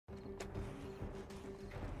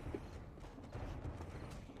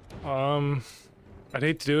I'd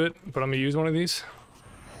hate to do it, but I'm gonna use one of these.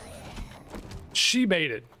 She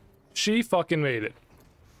made it. She fucking made it.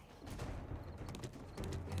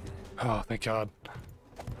 Oh, thank God.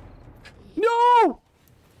 No!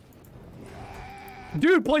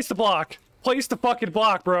 Dude, place the block. Place the fucking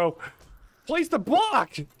block, bro. Place the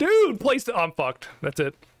block! Dude, place the... Oh, I'm fucked. That's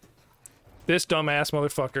it. This dumbass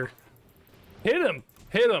motherfucker. Hit him!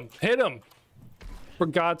 Hit him! Hit him! For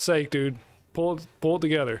God's sake, dude. Pull it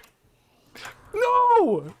together.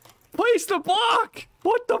 No! Place the block!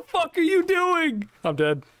 What the fuck are you doing? I'm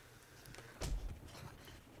dead.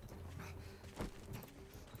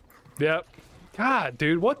 Yep. God,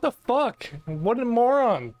 dude, what the fuck? What a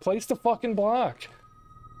moron. Place the fucking block.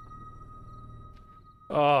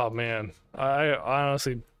 Oh, man. I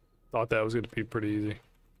honestly thought that was going to be pretty easy.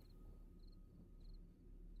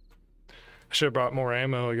 I should have brought more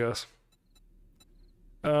ammo, I guess.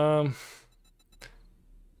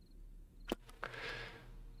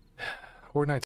 Where did I